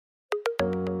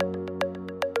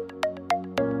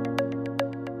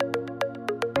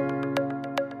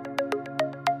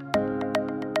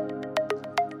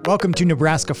Welcome to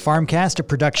Nebraska Farmcast, a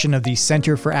production of the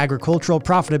Center for Agricultural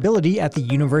Profitability at the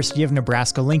University of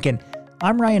Nebraska-Lincoln.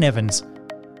 I'm Ryan Evans.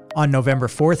 On November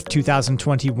 4th,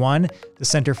 2021, the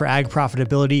Center for Ag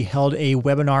Profitability held a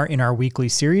webinar in our weekly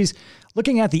series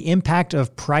looking at the impact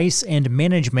of price and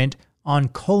management on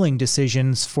culling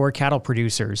decisions for cattle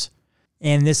producers.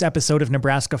 In this episode of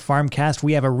Nebraska Farmcast,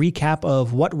 we have a recap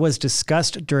of what was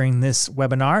discussed during this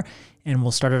webinar, and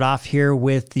we'll start it off here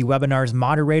with the webinar's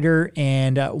moderator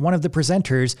and one of the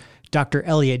presenters, Dr.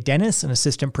 Elliot Dennis, an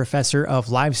assistant professor of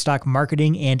livestock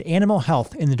marketing and animal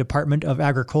health in the Department of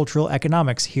Agricultural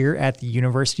Economics here at the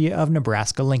University of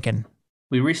Nebraska-Lincoln.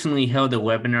 We recently held a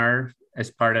webinar as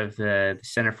part of the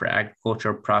Center for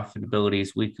Agricultural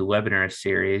Profitability's weekly webinar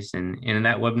series, and in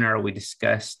that webinar, we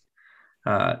discussed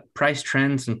price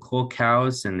trends in cull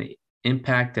cows and the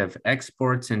impact of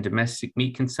exports and domestic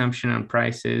meat consumption on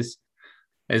prices,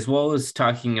 as well as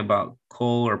talking about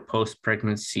cull or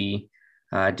post-pregnancy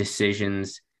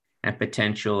decisions and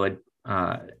potential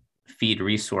feed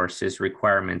resources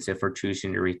requirements if we're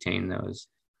choosing to retain those.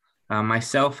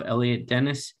 Myself, Elliot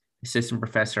Dennis, Assistant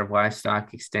Professor of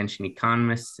Livestock Extension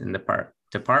Economist in the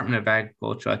Department of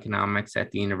Agricultural Economics at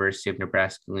the University of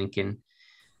Nebraska-Lincoln,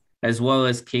 as well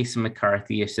as Casey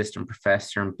McCarthy, Assistant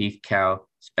Professor and Beef Cow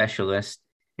Specialist,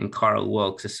 and Carl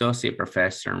Wilkes, Associate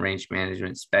Professor and Range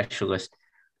Management Specialist,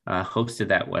 hosted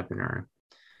that webinar.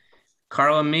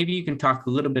 Carla, maybe you can talk a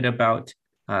little bit about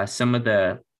some of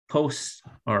the post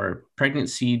or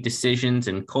pregnancy decisions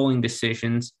and culling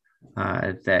decisions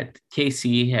that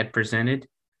Casey had presented,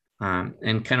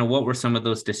 and kind of what were some of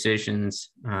those decisions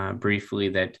briefly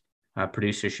that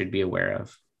producers should be aware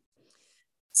of.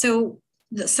 So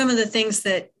some of the things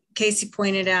that Casey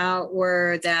pointed out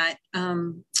were that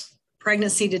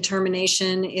pregnancy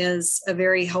determination is a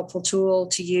very helpful tool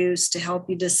to use to help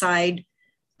you decide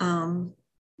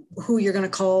who you're going to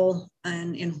cull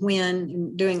and when.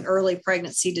 And doing early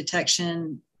pregnancy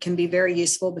detection can be very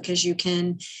useful because you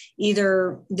can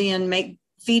either then make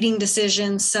feeding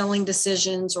decisions, selling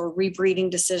decisions, or rebreeding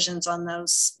decisions on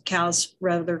those cows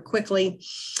rather quickly.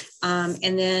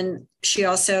 And then she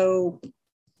also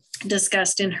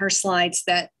discussed in her slides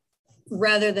that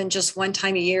rather than just one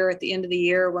time a year at the end of the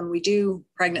year when we do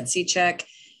pregnancy check,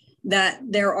 that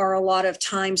there are a lot of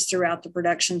times throughout the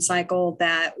production cycle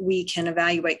that we can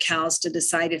evaluate cows to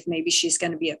decide if maybe she's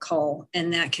going to be a cull.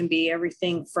 And that can be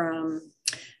everything from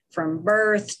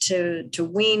birth to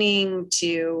weaning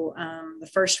to the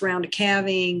first round of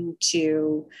calving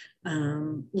to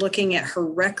looking at her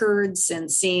records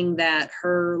and seeing that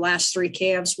her last three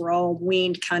calves were all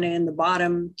weaned kind of in the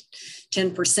bottom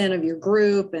 10% of your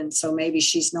group. And so maybe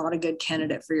she's not a good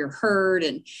candidate for your herd,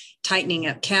 and tightening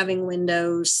up calving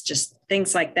windows, just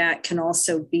things like that can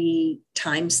also be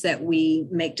times that we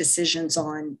make decisions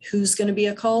on who's going to be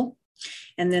a cull.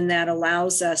 And then that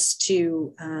allows us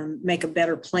to make a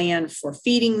better plan for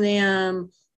feeding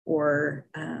them or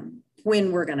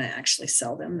when we're going to actually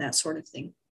sell them, that sort of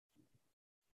thing.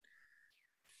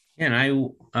 And I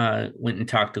went and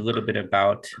talked a little bit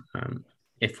about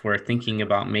if we're thinking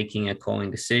about making a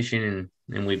culling decision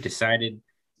and we've decided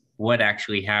what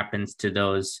actually happens to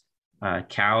those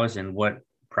cows and what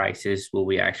prices will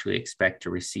we actually expect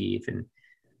to receive. And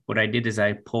what I did is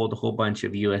I pulled a whole bunch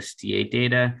of USDA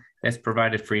data that's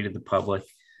provided free to the public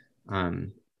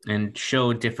and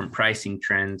showed different pricing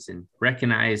trends, and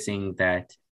recognizing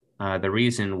that the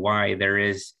reason why there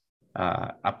is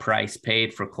a price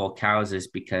paid for cull cows is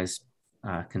because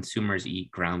consumers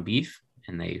eat ground beef,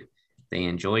 and they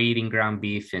enjoy eating ground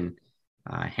beef and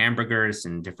hamburgers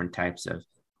and different types of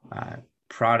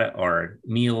product or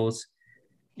meals.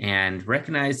 And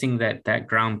recognizing that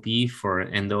ground beef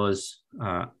and those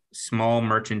small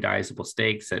merchandisable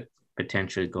steaks that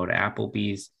potentially go to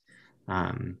Applebee's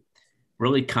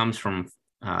really comes from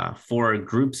four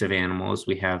groups of animals.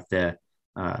 We have the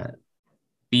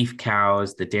beef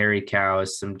cows, the dairy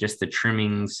cows, just the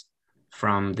trimmings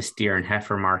from the steer and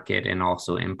heifer market, and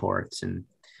also imports.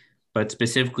 But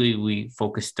specifically,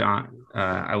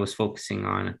 I was focusing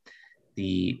on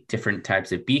the different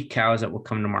types of beef cows that will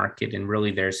come to market. And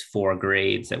really there's four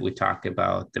grades that we talk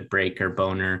about: the breaker,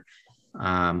 boner,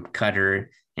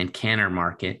 cutter, and canner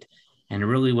market. And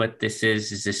really what this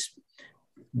is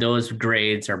those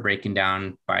grades are breaking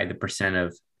down by the percent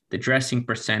of the dressing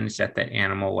percentage that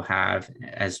animal will have,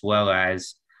 as well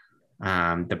as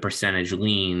the percentage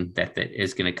lean that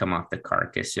is going to come off the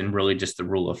carcass. And really just the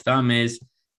rule of thumb is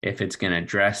if it's going to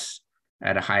dress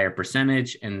at a higher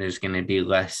percentage and there's going to be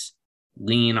less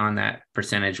lean on that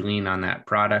percentage lean on that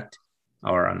product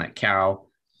or on that cow,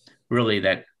 really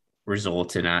that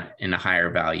results in a higher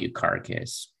value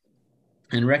carcass.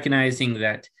 And recognizing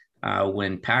that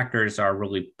when packers are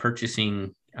really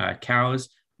purchasing cows,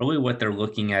 really what they're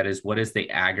looking at is what is the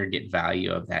aggregate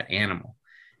value of that animal.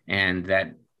 And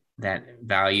that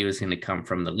value is going to come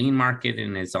from the lean market,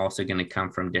 and it's also going to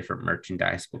come from different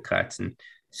merchandisable cuts. And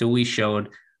so we showed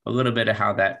a little bit of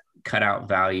how that cutout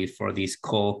value for these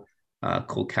cull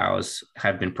cows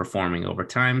have been performing over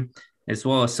time, as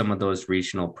well as some of those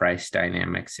regional price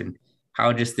dynamics and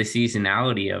how just the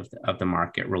seasonality of the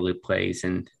market really plays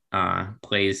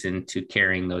into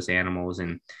carrying those animals.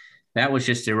 And that was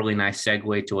just a really nice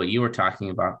segue to what you were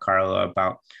talking about, Carla,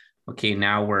 about, okay,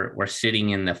 now we're sitting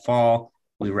in the fall,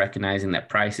 we're recognizing that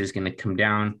price is going to come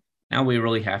down. Now we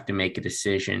really have to make a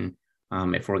decision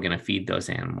if we're going to feed those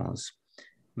animals.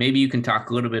 Maybe you can talk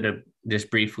a little bit of just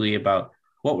briefly about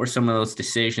what were some of those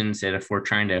decisions that if we're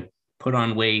trying to put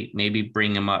on weight, maybe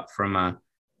bring them up from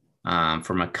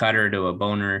a cutter to a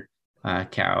boner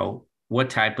cow, what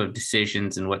type of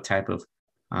decisions and what type of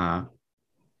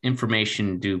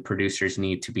information do producers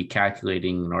need to be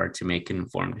calculating in order to make an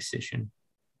informed decision?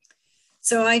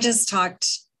 So I just talked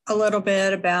a little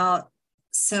bit about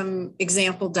some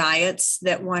example diets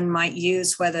that one might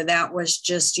use, whether that was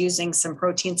just using some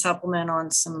protein supplement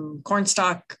on some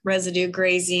cornstalk residue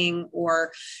grazing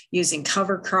or using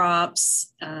cover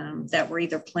crops that were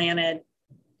either planted,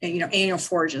 annual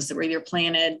forages that were either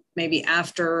planted maybe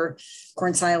after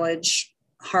corn silage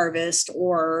harvest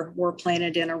or were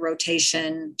planted in a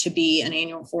rotation to be an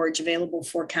annual forage available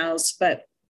for cows,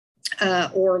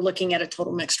 or looking at a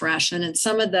total mixed ration. And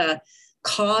some of the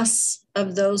costs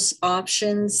of those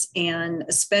options, and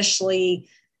especially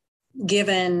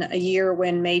given a year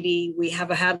when maybe we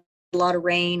have had a lot of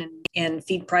rain and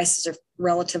feed prices are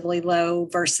relatively low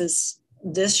versus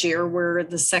this year, we're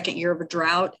the second year of a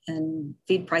drought and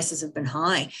feed prices have been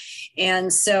high.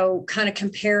 And so kind of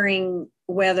comparing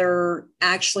whether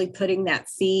actually putting that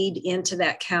feed into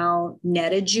that cow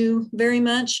netted you very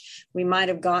much. We might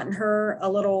have gotten her a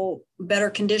little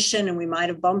better condition and we might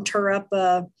have bumped her up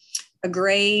a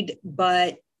grade,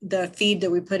 but the feed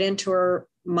that we put into her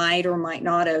might or might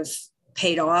not have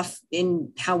paid off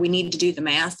in how we need to do the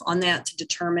math on that to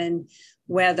determine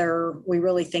whether we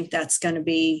really think that's going to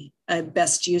be a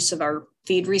best use of our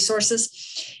feed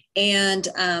resources. And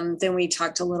then we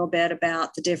talked a little bit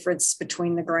about the difference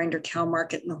between the grinder cow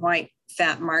market and the white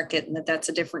fat market, and that's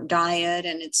a different diet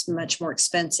and it's much more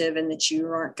expensive, and that you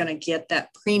aren't going to get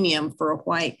that premium for a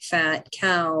white fat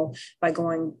cow by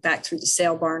going back through the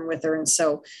sale barn with her. And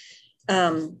so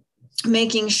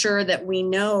making sure that we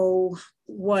know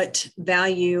what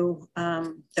value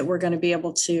that we're going to be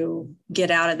able to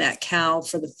get out of that cow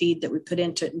for the feed that we put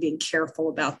into it, and being careful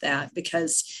about that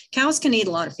because cows can eat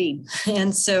a lot of feed.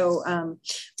 And so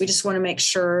we just want to make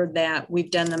sure that we've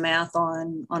done the math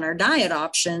on our diet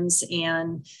options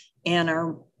and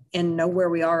know where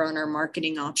we are on our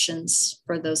marketing options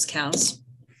for those cows.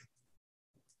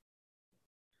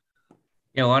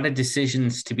 Yeah, a lot of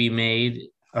decisions to be made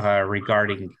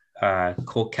regarding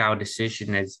cull cow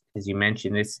decision, as you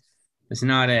mentioned. It's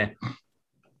not a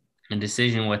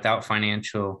decision without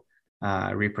financial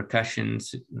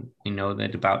repercussions. We know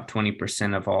that about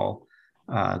 20% of all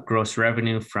gross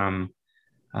revenue from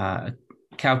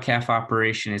cow-calf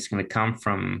operation is going to come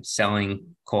from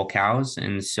selling cull cows.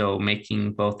 And so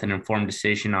making both an informed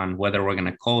decision on whether we're going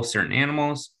to cull certain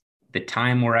animals, the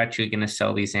time we're actually going to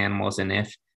sell these animals, and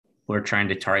if we're trying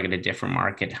to target a different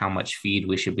market, how much feed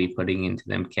we should be putting into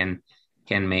them can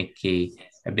make a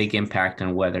big impact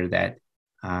on whether that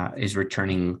is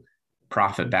returning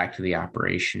profit back to the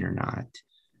operation or not.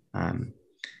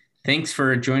 Thanks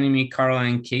for joining me, Carla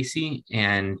and Casey.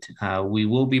 And we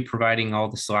will be providing all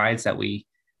the slides that we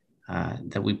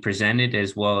presented,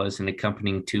 as well as an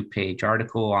accompanying 2-page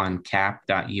article on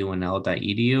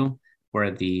cap.unl.edu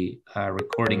for the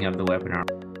recording of the webinar.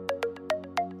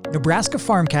 Nebraska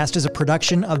Farmcast is a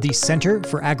production of the Center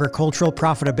for Agricultural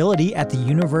Profitability at the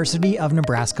University of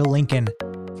Nebraska-Lincoln.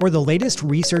 For the latest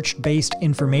research-based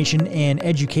information and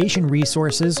education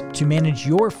resources to manage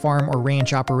your farm or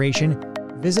ranch operation,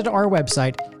 visit our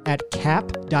website at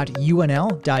cap.unl.edu.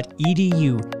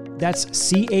 That's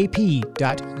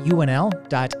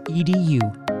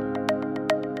cap.unl.edu.